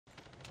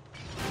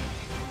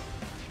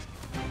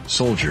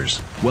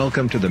Soldiers,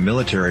 welcome to the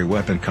Military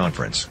Weapon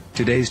Conference.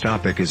 Today's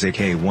topic is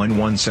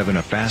AK117,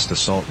 a fast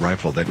assault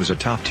rifle that was a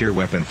top-tier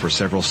weapon for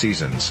several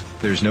seasons.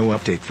 There's no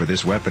update for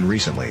this weapon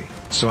recently,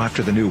 so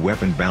after the new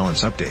weapon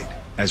balance update,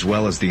 as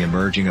well as the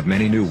emerging of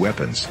many new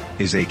weapons,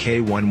 is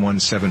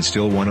AK117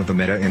 still one of the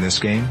meta in this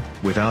game?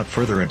 Without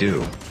further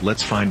ado,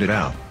 let's find it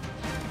out.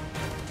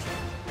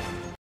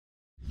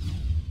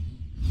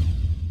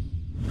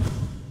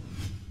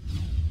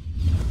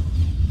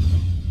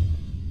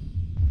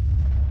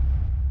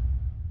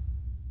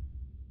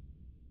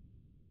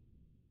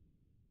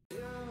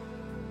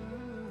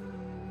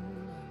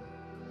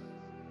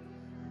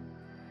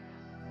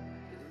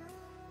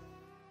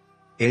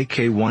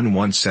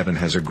 AK117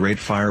 has a great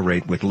fire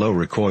rate with low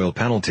recoil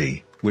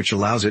penalty, which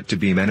allows it to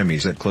beam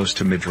enemies at close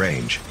to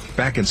mid-range.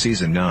 Back in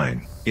Season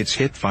 9, its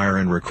hip fire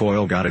and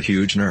recoil got a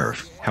huge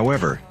nerf.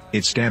 However,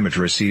 its damage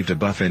received a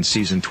buff in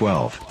Season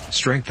 12,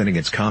 strengthening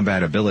its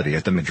combat ability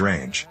at the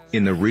mid-range.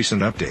 In the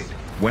recent update,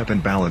 weapon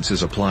balance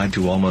is applied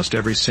to almost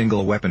every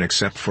single weapon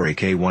except for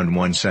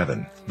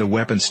AK117. The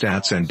weapon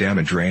stats and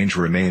damage range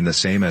remain the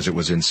same as it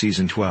was in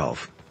Season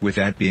 12. With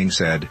that being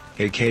said,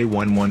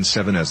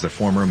 AK117 as the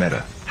former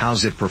meta,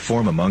 how's it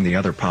perform among the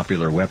other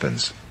popular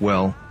weapons?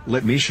 Well,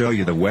 let me show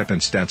you the weapon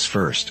stats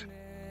first.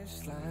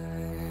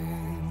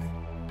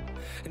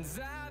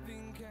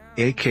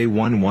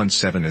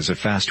 AK117 is a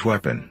fast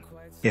weapon.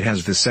 It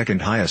has the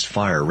second highest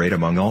fire rate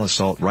among all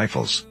assault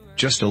rifles,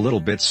 just a little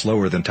bit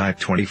slower than Type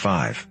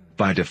 25.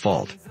 By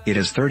default, it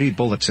has 30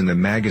 bullets in the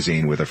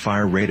magazine with a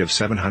fire rate of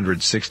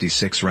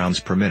 766 rounds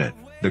per minute.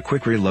 The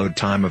quick reload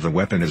time of the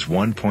weapon is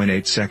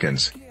 1.8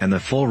 seconds, and the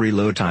full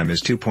reload time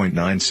is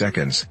 2.9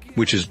 seconds,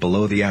 which is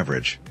below the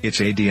average. Its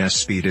ADS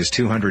speed is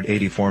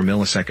 284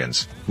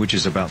 milliseconds, which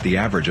is about the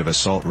average of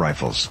assault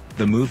rifles.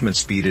 The movement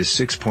speed is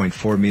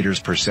 6.4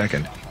 meters per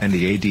second, and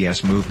the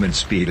ADS movement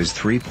speed is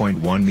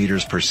 3.1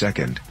 meters per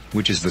second,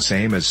 which is the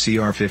same as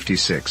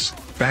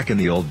CR56. Back in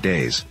the old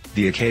days,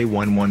 the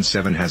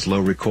AK117 has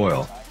low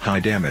recoil, high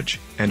damage,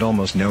 and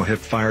almost no hip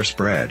fire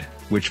spread,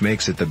 which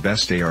makes it the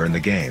best AR in the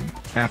game.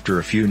 After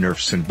a few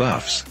nerfs and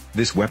buffs,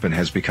 this weapon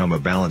has become a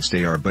balanced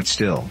AR, but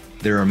still,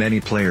 there are many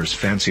players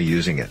fancy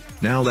using it.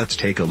 Now let's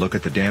take a look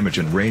at the damage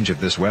and range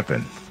of this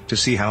weapon, to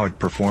see how it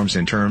performs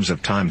in terms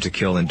of time to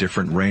kill in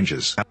different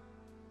ranges.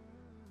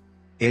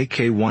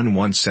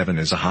 AK117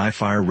 is a high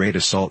fire rate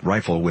assault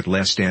rifle with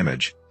less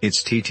damage.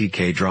 Its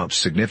TTK drops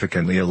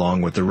significantly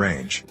along with the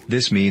range.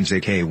 This means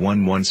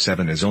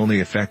AK117 is only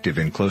effective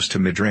in close to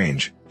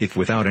mid-range, if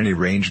without any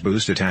range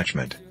boost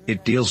attachment.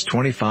 It deals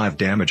 25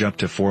 damage up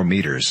to 4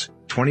 meters,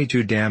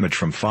 22 damage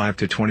from 5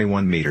 to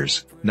 21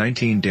 meters,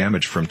 19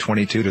 damage from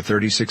 22 to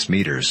 36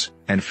 meters,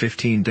 and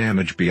 15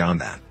 damage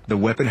beyond that. The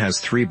weapon has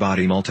 3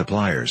 body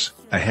multipliers.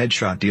 A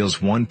headshot deals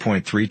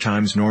 1.3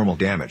 times normal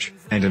damage,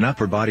 and an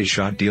upper body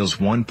shot deals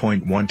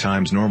 1.1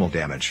 times normal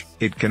damage.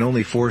 It can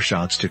only 4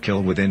 shots to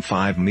kill within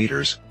 5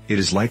 meters. It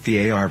is like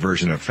the AR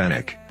version of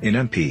Fennec. In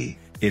MP,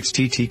 its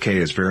TTK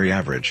is very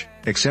average,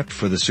 except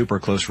for the super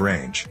close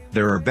range.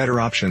 There are better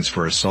options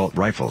for assault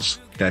rifles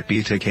that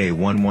beat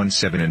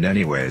AK117 in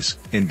anyways.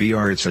 In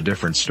BR it's a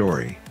different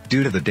story.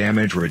 Due to the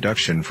damage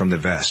reduction from the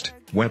vest,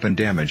 weapon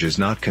damage is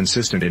not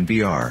consistent in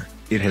BR.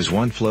 It has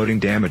 1 floating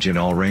damage in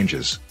all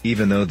ranges.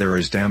 Even though there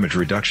is damage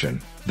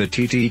reduction, the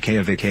TTK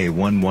of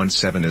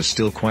AK117 is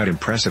still quite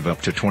impressive,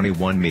 up to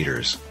 21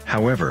 meters.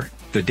 However,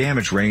 the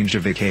damage range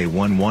of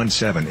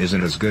AK117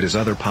 isn't as good as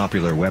other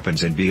popular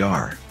weapons in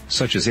BR,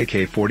 such as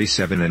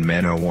AK-47 and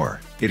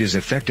Man-O-War. It is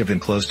effective in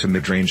close to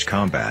mid-range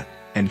combat,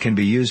 and can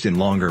be used in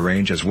longer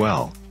range as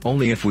well,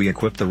 only if we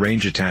equip the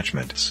range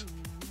attachments.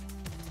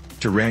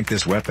 To rank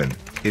this weapon,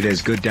 it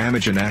has good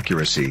damage and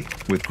accuracy,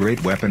 with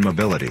great weapon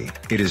mobility.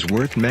 It is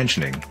worth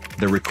mentioning,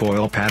 the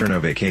recoil pattern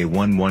of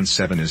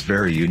AK117 is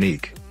very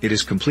unique. It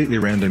is completely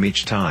random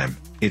each time.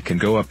 It can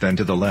go up then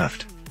to the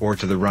left, or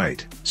to the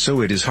right,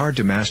 so it is hard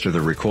to master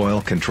the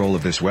recoil control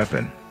of this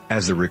weapon,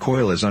 as the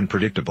recoil is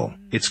unpredictable.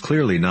 It's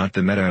clearly not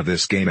the meta of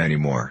this game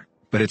anymore,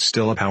 but it's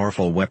still a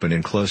powerful weapon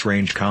in close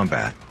range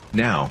combat.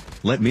 Now,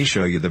 let me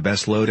show you the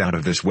best loadout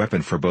of this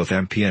weapon for both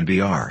MP and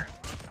BR.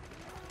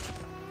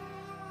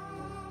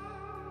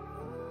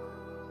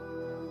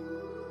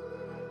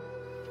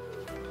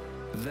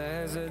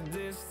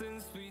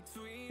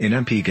 In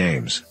MP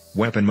games,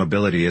 weapon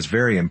mobility is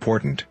very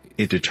important.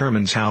 It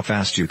determines how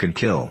fast you can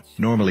kill.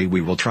 Normally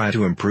we will try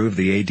to improve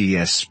the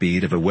ADS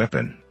speed of a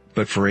weapon,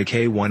 but for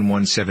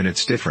AK117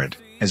 it's different,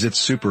 as it's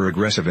super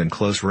aggressive in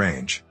close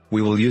range.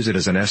 We will use it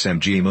as an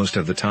SMG most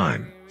of the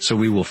time, so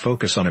we will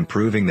focus on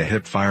improving the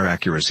hip fire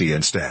accuracy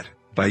instead.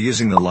 By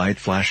using the light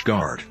flash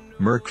guard,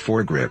 Merc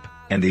foregrip,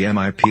 and the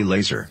MIP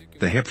laser,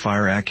 the hip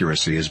fire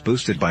accuracy is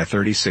boosted by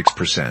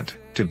 36%.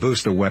 To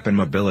boost the weapon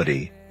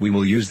mobility, we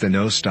will use the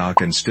no stock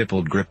and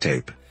stippled grip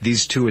tape.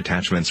 These 2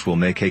 attachments will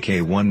make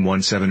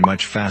AK117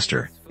 much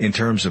faster, in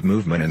terms of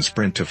movement and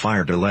sprint to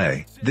fire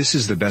delay. This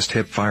is the best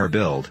hip fire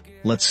build.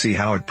 Let's see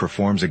how it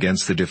performs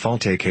against the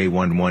default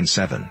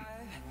AK117.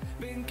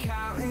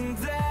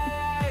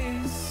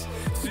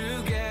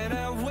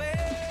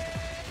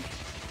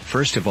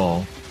 First of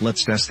all,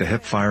 let's test the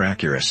hipfire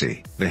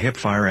accuracy. The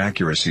hipfire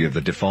accuracy of the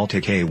default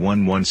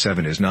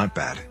AK117 is not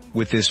bad.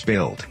 With this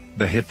build,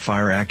 the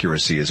hipfire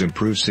accuracy is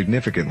improved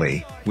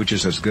significantly, which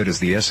is as good as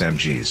the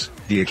SMGs.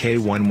 The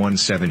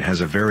AK117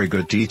 has a very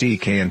good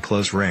TTK in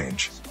close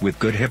range. With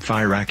good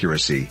hipfire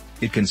accuracy,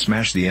 it can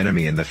smash the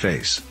enemy in the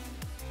face.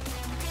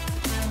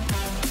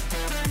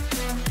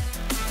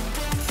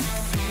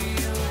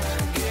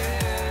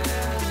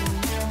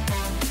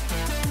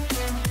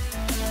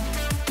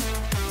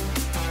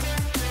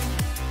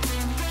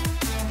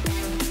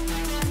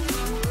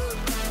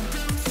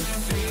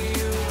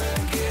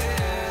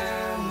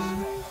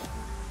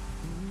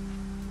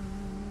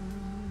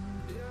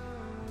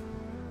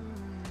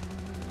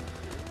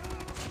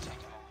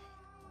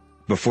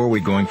 Before we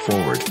going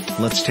forward,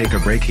 let's take a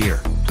break here.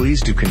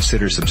 Please do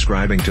consider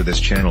subscribing to this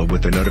channel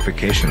with the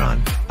notification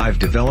on. I've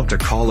developed a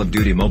Call of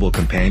Duty mobile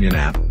companion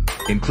app,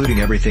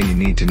 including everything you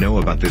need to know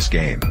about this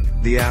game.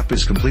 The app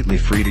is completely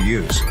free to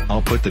use.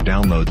 I'll put the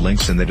download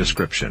links in the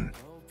description.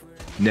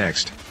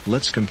 Next,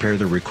 let's compare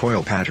the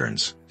recoil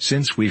patterns.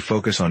 Since we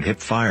focus on hip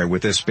fire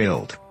with this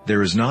build,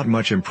 there is not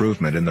much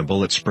improvement in the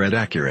bullet spread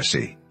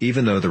accuracy.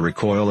 Even though the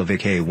recoil of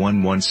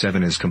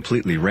AK117 is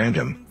completely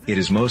random, it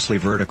is mostly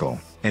vertical,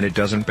 and it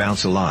doesn't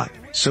bounce a lot,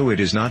 so it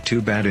is not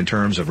too bad in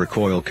terms of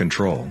recoil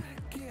control.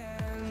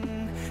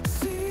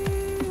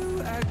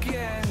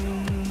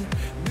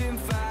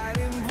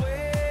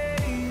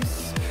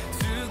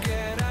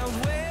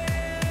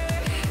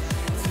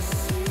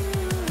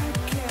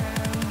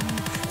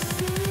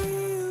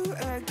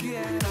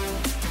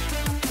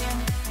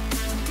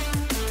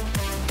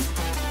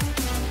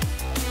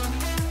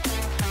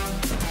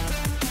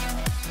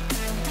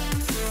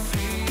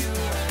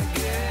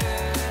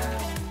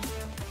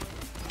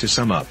 To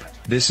sum up,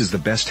 this is the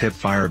best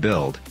hipfire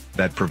build,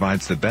 that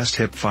provides the best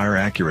hipfire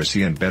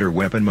accuracy and better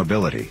weapon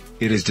mobility.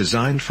 It is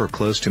designed for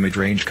close to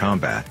mid-range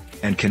combat,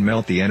 and can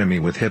melt the enemy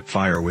with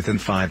hipfire within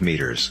 5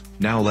 meters.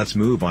 Now let's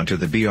move on to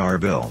the BR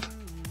build.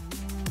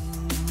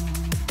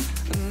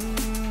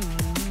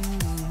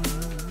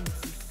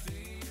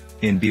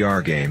 In BR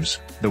games,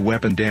 the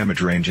weapon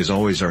damage range is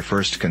always our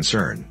first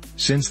concern.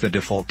 Since the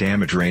default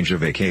damage range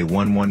of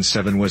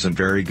AK117 wasn't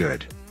very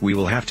good, we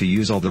will have to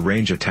use all the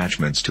range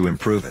attachments to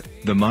improve it.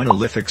 The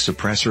monolithic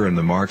suppressor and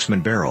the marksman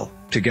barrel,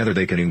 together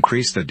they can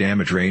increase the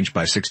damage range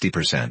by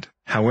 60%.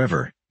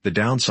 However, the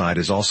downside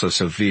is also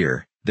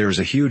severe, there is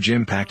a huge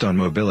impact on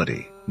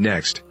mobility.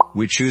 Next,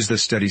 we choose the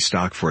steady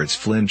stock for its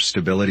flinch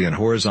stability and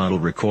horizontal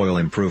recoil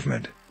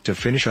improvement. To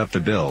finish up the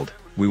build,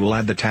 we will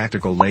add the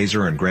tactical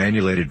laser and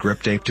granulated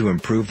grip tape to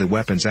improve the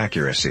weapon's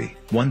accuracy.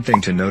 One thing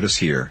to notice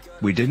here,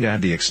 we didn't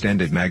add the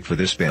extended mag for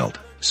this build,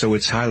 so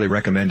it's highly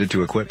recommended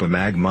to equip a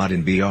mag mod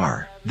in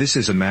BR. This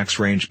is a max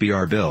range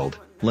BR build.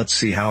 Let's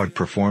see how it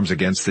performs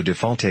against the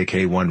default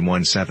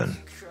AK117.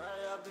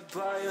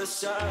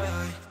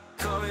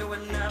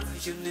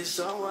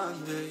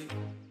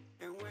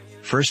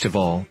 First of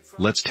all,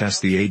 let's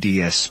test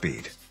the ADS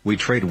speed. We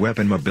trade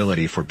weapon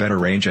mobility for better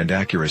range and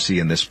accuracy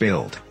in this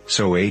build,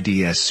 so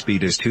ADS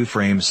speed is 2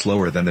 frames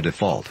slower than the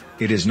default.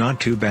 It is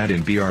not too bad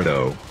in BR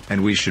though,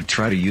 and we should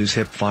try to use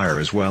hip fire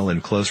as well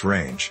in close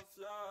range.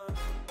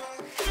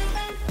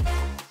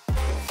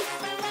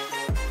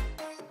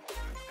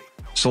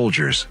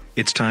 Soldiers,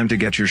 it's time to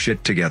get your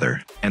shit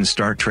together, and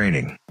start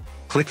training.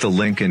 Click the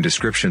link in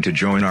description to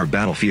join our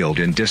battlefield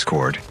in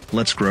Discord.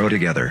 Let's grow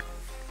together.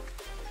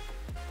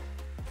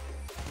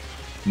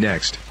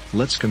 Next,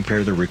 let's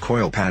compare the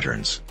recoil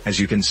patterns. As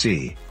you can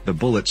see, the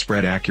bullet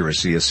spread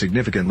accuracy is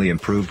significantly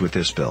improved with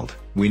this build.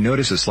 We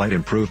notice a slight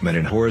improvement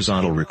in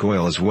horizontal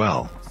recoil as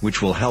well,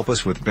 which will help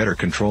us with better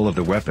control of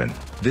the weapon.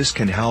 This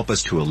can help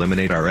us to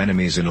eliminate our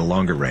enemies in a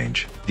longer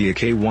range. The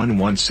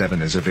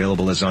AK117 is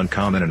available as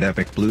uncommon and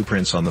epic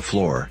blueprints on the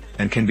floor,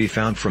 and can be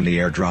found from the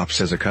airdrops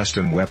as a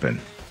custom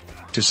weapon.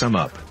 To sum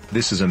up,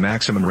 this is a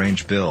maximum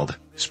range build,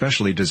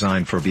 specially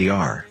designed for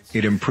BR.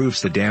 It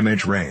improves the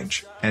damage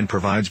range, and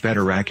provides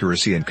better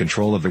accuracy and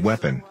control of the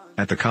weapon,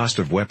 at the cost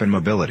of weapon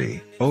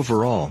mobility.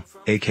 Overall,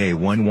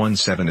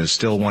 AK117 is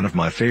still one of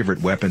my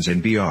favorite weapons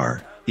in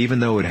BR, even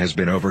though it has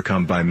been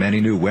overcome by many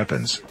new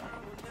weapons.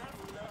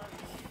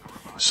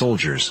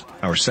 Soldiers,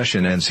 our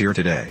session ends here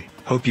today.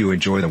 Hope you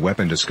enjoy the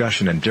weapon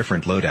discussion and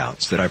different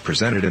loadouts that I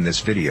presented in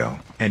this video,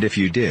 and if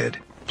you did,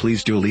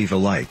 please do leave a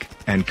like,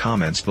 and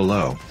comments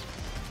below.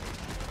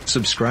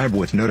 Subscribe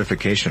with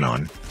notification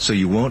on, so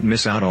you won't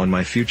miss out on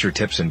my future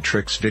tips and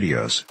tricks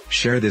videos.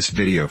 Share this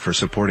video for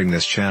supporting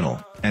this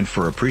channel, and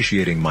for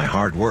appreciating my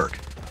hard work.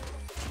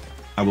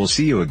 I will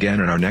see you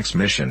again in our next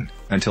mission.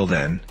 Until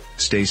then,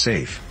 stay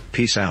safe,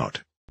 peace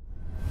out.